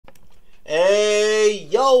Hey,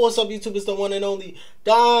 yo, what's up, YouTube? It's the one and only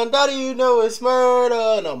Don. Daddy, you know it's murder.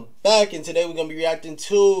 And I'm back, and today we're going to be reacting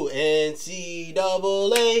to NCAA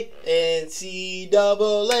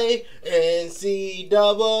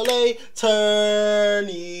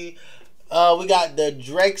tourney. We got the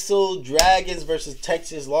Drexel Dragons versus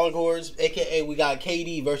Texas Longhorns, aka we got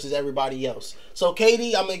KD versus everybody else. So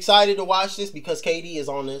KD, I'm excited to watch this because KD is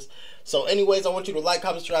on this. So anyways, I want you to like,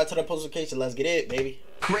 comment, subscribe to the post notification. Let's get it, baby.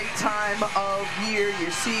 Great time of year.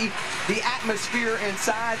 You see the atmosphere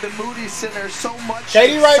inside the Moody Center. So much.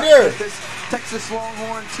 KD right there. This Texas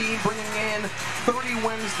Longhorn team bringing in 30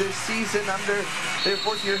 wins this season under their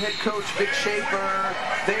fourth-year head coach, Vic Schaefer,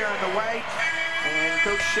 there in the white. And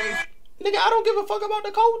Coach Schaefer. Nigga, I don't give a fuck about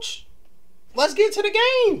the coach. Let's get to the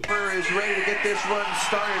game. Is ready to get this run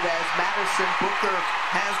started as Madison Booker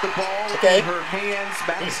has the ball in her hands.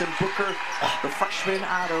 Madison Booker, the freshman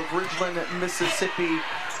out of Ridgeland, Mississippi.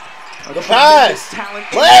 The pass.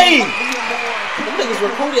 Wait. Them niggas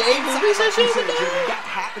recruited Angel Reese and shit.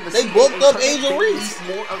 They booked up Angel Reese.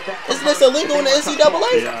 Isn't this illegal in the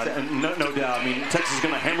NCAA? Yeah, no doubt. I mean, Texas is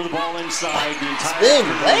going to hammer the ball inside the entire spin.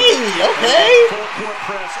 Wait, okay. Full court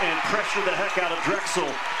press and pressure the heck out of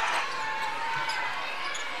Drexel.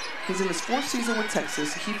 He's in his fourth season with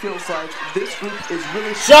Texas. He feels like this group is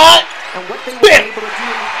really shot. And what they were able to do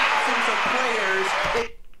in the absence of players.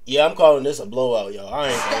 Yeah, I'm calling this a blowout, yo. I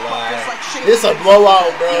ain't gonna lie. This a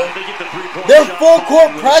blowout, bro. They're full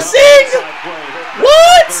court pressing?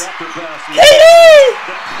 What? KD!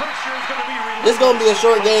 This is gonna be a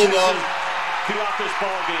short game, y'all.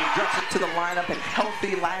 To the lineup and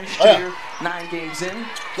healthy last year, 9 games in.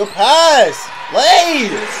 Good pass.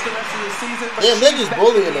 Late. Damn, they're just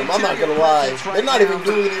bullying them. I'm not gonna lie. They're not even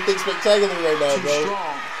doing anything spectacular right now, bro.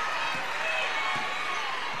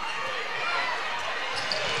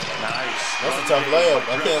 Nice. That's a tough layup.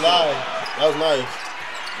 I can't lie. That was nice.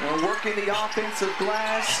 And working the offensive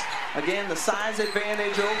glass. Again, the size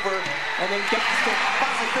advantage over, and then Gaston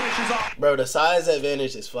finally finishes off. Bro, the size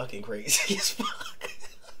advantage is fucking crazy as fuck.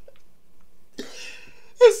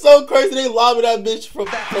 It's so crazy they lobbing that bitch from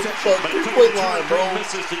 3-point line, bro.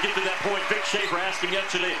 Misses to get to that point. Vic Schaefer asked him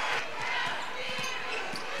yesterday.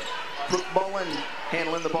 Brooke Bowen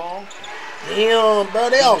handling the ball. Damn, bro,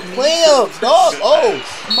 they on clamps, dog. Oh.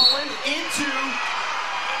 Mullen into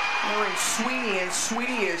Aaron Sweeney, and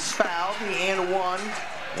Sweeney is fouled. The and one.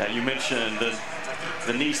 Yeah, you mentioned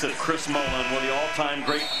the niece of Chris Mullen, one of the all-time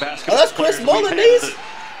great basketball that's Chris Mullen, niece?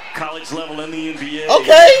 College level in the NBA.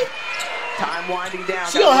 Okay. Time winding down.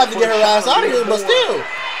 She don't have to get her ass out of here, but still.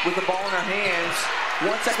 With the ball in her hands.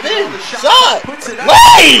 1 second Spin. on the Shot. Puts it up.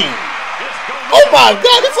 Wait! Oh my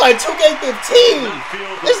God, it's like 2K15.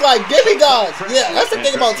 It's like demigods. Yeah, that's the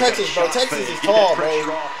thing about Texas, bro. Texas is tall, bro.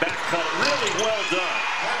 Really well done.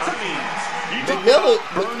 I mean,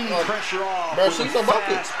 burning pressure off. Bro, she's a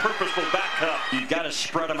bucket. Purposeful back cut. You've got to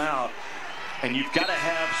spread them out. And you've got to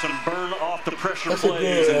have some burn off the pressure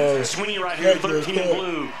plays. And Sweeney right here, 13 in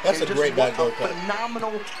blue. That's a great backdoor cut.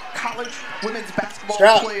 Phenomenal college women's basketball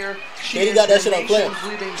player. She got that shit on clip.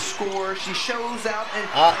 Leading scorer. She shows out in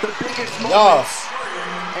the biggest moments.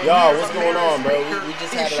 Y'all, what's going on, bro? We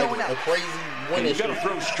just had like a crazy win. You've got to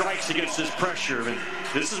throw strikes against this pressure. And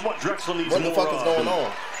this is what Drexel needs more of. What the fuck is going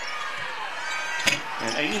on?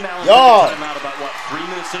 And Amy Mallon time out about, what, 3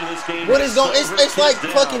 minutes into this game? What is going on? It's like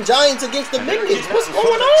fucking Giants against the Minions. What's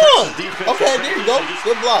going on? Okay, there you go.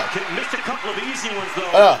 Good block. Missed a couple of easy ones,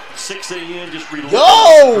 though. 6 a.m. just reloaded. Yo!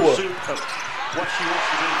 What she wants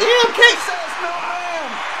to do. Damn,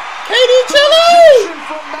 KD, chill out!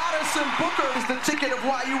 From Madison Booker is the ticket of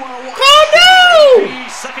why you want to watch. Calm down!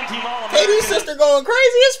 Second-team All-American. KD's sister going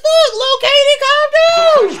crazy as fuck. Little KD, calm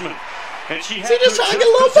down! And she just trying to get a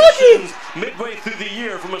little bucket midway through the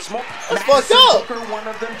year from a small. That's fucked up. Booker, one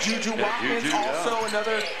of them, Juju Watkins, also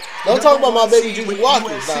another. Don't talk about my baby Juju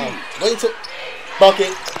Watkins now. Wait till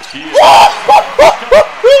bucket.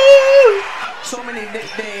 So many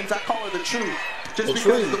nicknames. I call her the truth, just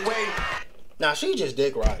because of the way. Now she just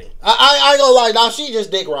dick riding. I ain't gonna lie. Now she just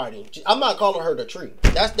dick riding. I'm not calling her the tree.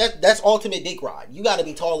 That's ultimate dick ride. You got to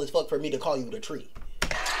be tall as fuck for me to call you the tree.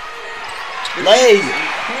 Lay.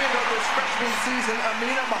 Season,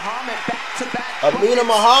 Amina Muhammad back-to-back. Amina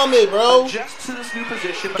Muhammad, bro. Adjust to this new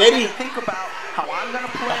position, but I have to think about how I'm gonna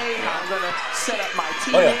play, how I'm gonna set up my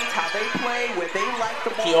teammates, how they play, where they like the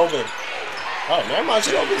ball. She open. Oh, never mind.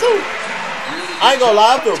 She open too. I ain't gonna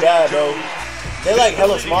lie, I feel bad, bro. They like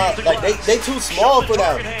hella small. Like they too small for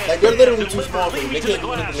them. Like they're literally too small for them. They can't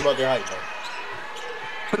do anything about their height, bro.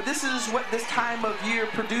 But this is what this time of year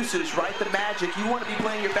produces, right? The magic. You want to be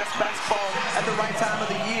playing your best basketball at the right time of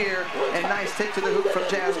the year. And nice take to the hoop from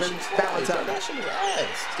Jasmine Valentine.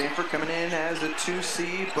 Stanford coming in as a 2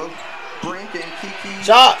 seed. Both Brink and Kiki.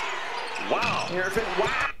 Shot. Wow.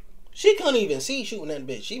 Wow. She couldn't even see shooting that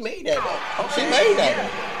bitch. She made that. Okay. She made that.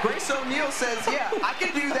 Yeah. Grace O'Neal says, yeah, I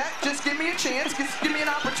can do that. Just give me a chance. Just give me an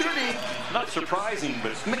opportunity. Not surprising,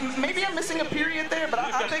 but... Maybe I'm missing a period there, but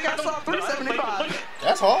I think I saw 375.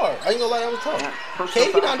 That's hard. I ain't gonna lie, that was tough. Yeah.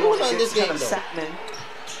 Katie not doing nothing this game, though. Satman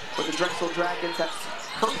with the Drexel Dragons. That's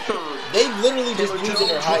her third. They literally just losing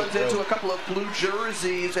their height, runs into a couple of blue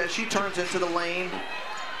jerseys as she turns into the lane.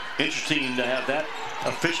 Interesting to have that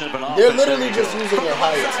efficient of an offense. They're literally just using their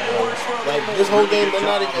heights, bro. Like, this whole game, they're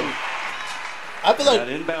not even... I feel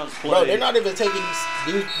like, bro, they're not even taking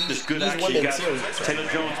these women serious. Taylor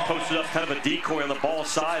Jones posted up kind of a decoy on the ball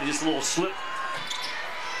side. Just a little slip.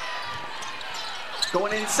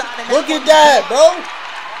 Going inside. And look at that, bro.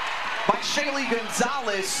 By Shaylee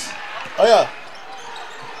Gonzalez. Oh, yeah.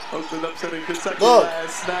 Posted upset in Kentucky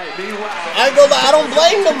last night. Meanwhile, I ain't gonna lie, I don't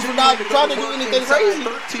blame them for not trying to do anything crazy.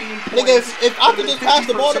 Nigga, if I could just pass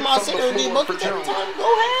the ball to my center and get buckets every time, go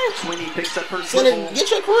ahead. Sweeney picks up her center,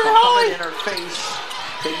 get your career high. In her face.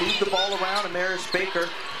 They move the ball around, and there's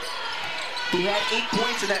Baker, who had 8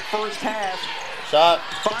 points in that first half. Shot.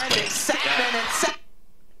 Finding Satman and Satman.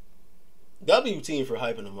 W team for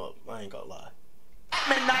hyping them up. I ain't gonna lie.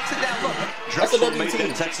 Satman knocks it down. Look. Drexel made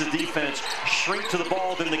the Texas defense shrink to the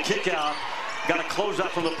ball, then the kick out. Got a closeout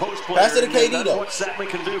from the post player. Pass to the KD, though. What Satman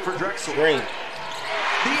can do for Drexel. Green.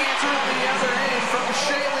 The answer on the other end from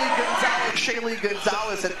Shaylee Gonzalez. Shaylee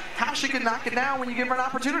Gonzalez, and how she can knock it down when you give her an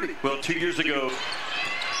opportunity. Well, 2 years ago,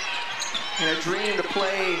 in a dream to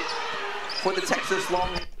play for the Texas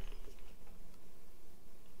Longhorns.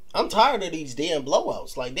 I'm tired of these damn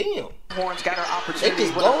blowouts. Like, damn. Longhorns got her opportunity. They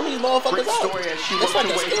just blowing these motherfuckers great out. Story as she it's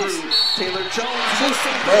worked like her way through. Taylor Jones,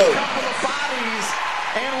 bro. a couple of bodies,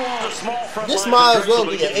 and one. This might as well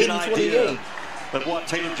be an 80-28. But what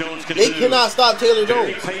Taylor Jones can they do. cannot stop Taylor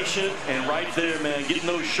Jones. Very patient and right there, man, getting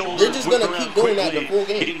those shoulders. They're just gonna keep doing that the full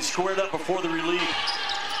game. Getting squared up before the relief.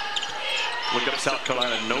 Look up South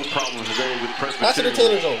Carolina, no problem today with Presbyterian. Pass it to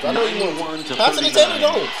Taylor Jones. I know you want to. Pass it to 39. Taylor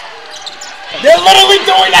Jones. They're literally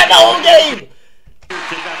doing that the whole game.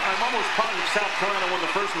 I'm almost positive South Carolina won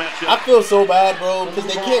the first matchup. I feel so bad, bro, because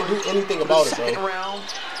they can't do anything about it, bro.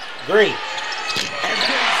 Green. And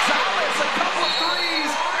Gonzalez, a couple of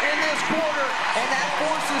threes in this quarter, and that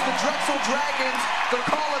forces the Drexel Dragons to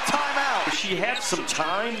call a timeout. She had some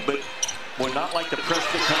time, but we're not like the press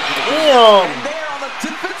that comes to the damn. And there on the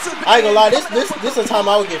defensive I ain't gonna lie, this is a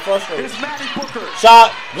time I would get frustrated. Is Maddie Booker.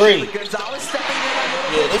 Shot. Green. Gonzalez stepping in a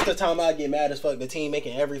little yeah, this the time I get mad as fuck. The team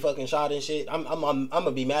making every fucking shot and shit. I'm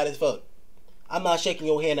gonna be mad as fuck. I'm not shaking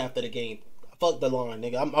your hand after the game. Fuck the line,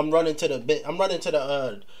 nigga. I'm running to the bit. I'm running to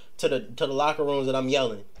the locker rooms and I'm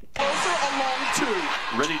yelling. Closer along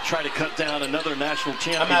two. Ready to try to cut down another national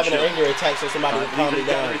championship. I'm having an anger attack, so somebody will calm me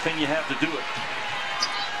down. Everything you have to do it.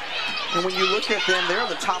 And when you look at them, they're on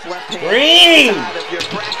the top left hand Green. side of your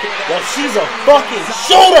bracket. Yo, she's a fucking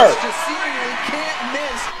shooter. Can't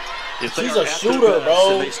miss. If she's a shooter,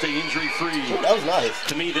 bro. They stay injury-free. That was nice.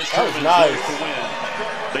 To me, this that was nice. nice. To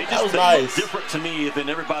win. That was nice. Different to me than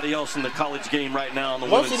everybody else in the college game right now on the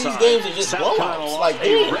most women's of these side. games are just South blowouts. Carolina Like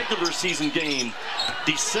a regular season game,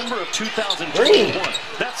 December of 2021.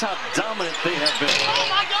 That's how dominant they have been. Oh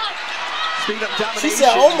my God! Speaking of domination, she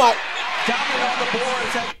said, "Oh my." Dominant on the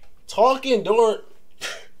boards. Talking during.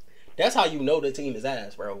 That's how you know the team is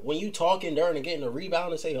ass, bro. When you talking during and getting a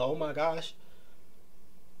rebound and say, "Oh my gosh."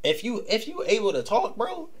 If you able to talk,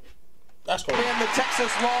 bro, that's crazy. And the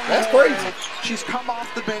Texas Longhorns, that's crazy. She's come off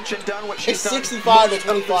the bench and done what she's done. It's 65 to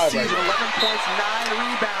 25 right now. 11 points, 9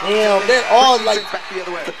 rebounds. Damn, they're all like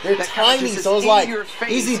they're that tiny, kind of so it's like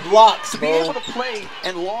easy blocks, to bro. be able to play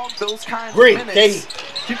and log those kinds Green, of minutes,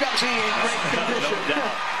 Katie. you got to be in great condition. No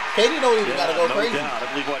doubt. Katie don't even gotta go crazy. Doubt. I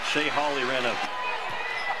believe what Shea Hawley ran up.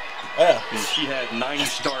 Yeah. And she had 9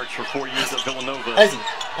 starts for 4 years at Villanova. Hezzy,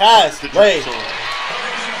 pass, great.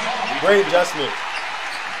 Great adjustment.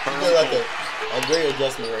 Feel like a great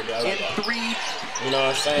adjustment right now. In 3, you know what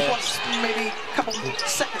I'm saying? Plus maybe a couple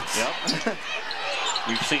seconds. Yep.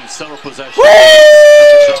 We've seen several possessions.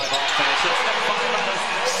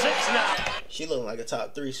 She looking like a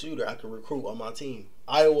top 3 shooter I could recruit on my team.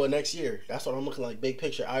 Iowa next year. That's what I'm looking like. Big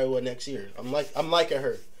picture Iowa next year. I'm liking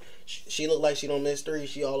her. She look like she don't miss 3.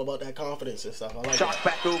 She all about that confidence and stuff. I like Shot that.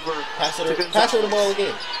 back over. Pass her the ball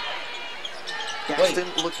again. Gaston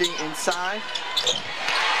looking inside.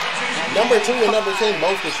 Number 2 and number 10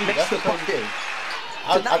 both can shoot. That's the crazy thing.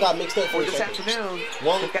 I got mixed up for this afternoon.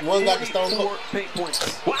 One got the Stone Cold paint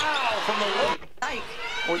points. Wow, from the low night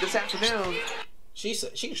or this afternoon. She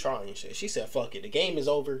said she was trying shit. She said, "Fuck it, the game is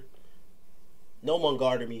over. No one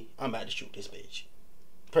guarded me. I'm about to shoot this bitch."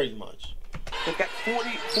 Pretty much. They've got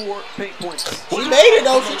 44 paint points. She made it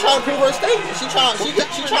though. She trying to prove her statement. She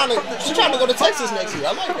trying to go to Texas next year.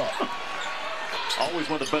 I like that. Always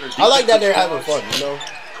one of the better. I like that they're having fun. You know,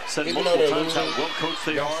 said even though they're times losing, how well coached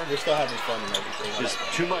they are. They're still having fun and everything. Just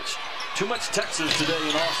too much Texas today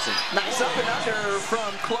in Austin. Nice up and under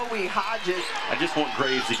from Chloe Hodges. I just want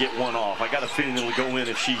Graves to get one off. I got a feeling it'll go in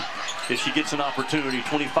if she gets an opportunity.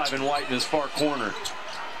 25 and white in his far corner.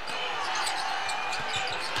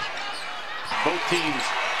 Both teams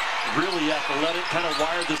really athletic, kind of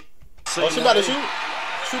wired the same. Oh, she about to shoot.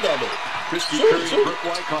 Shoot that bitch. Christy Curry and Brooke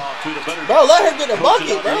Wyckoff, two of the better. Bro, let her get a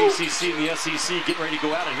bucket, bro. The ACC and the SEC getting ready to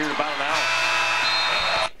go out of here in about an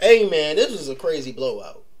hour. Hey, man, this was a crazy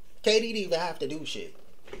blowout. KD didn't even have to do shit.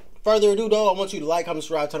 Further ado, though, I want you to like, comment,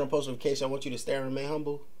 subscribe, turn on post notifications. I want you to stay and remain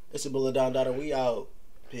humble. It's a bullet down, daughter. We out.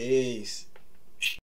 Peace.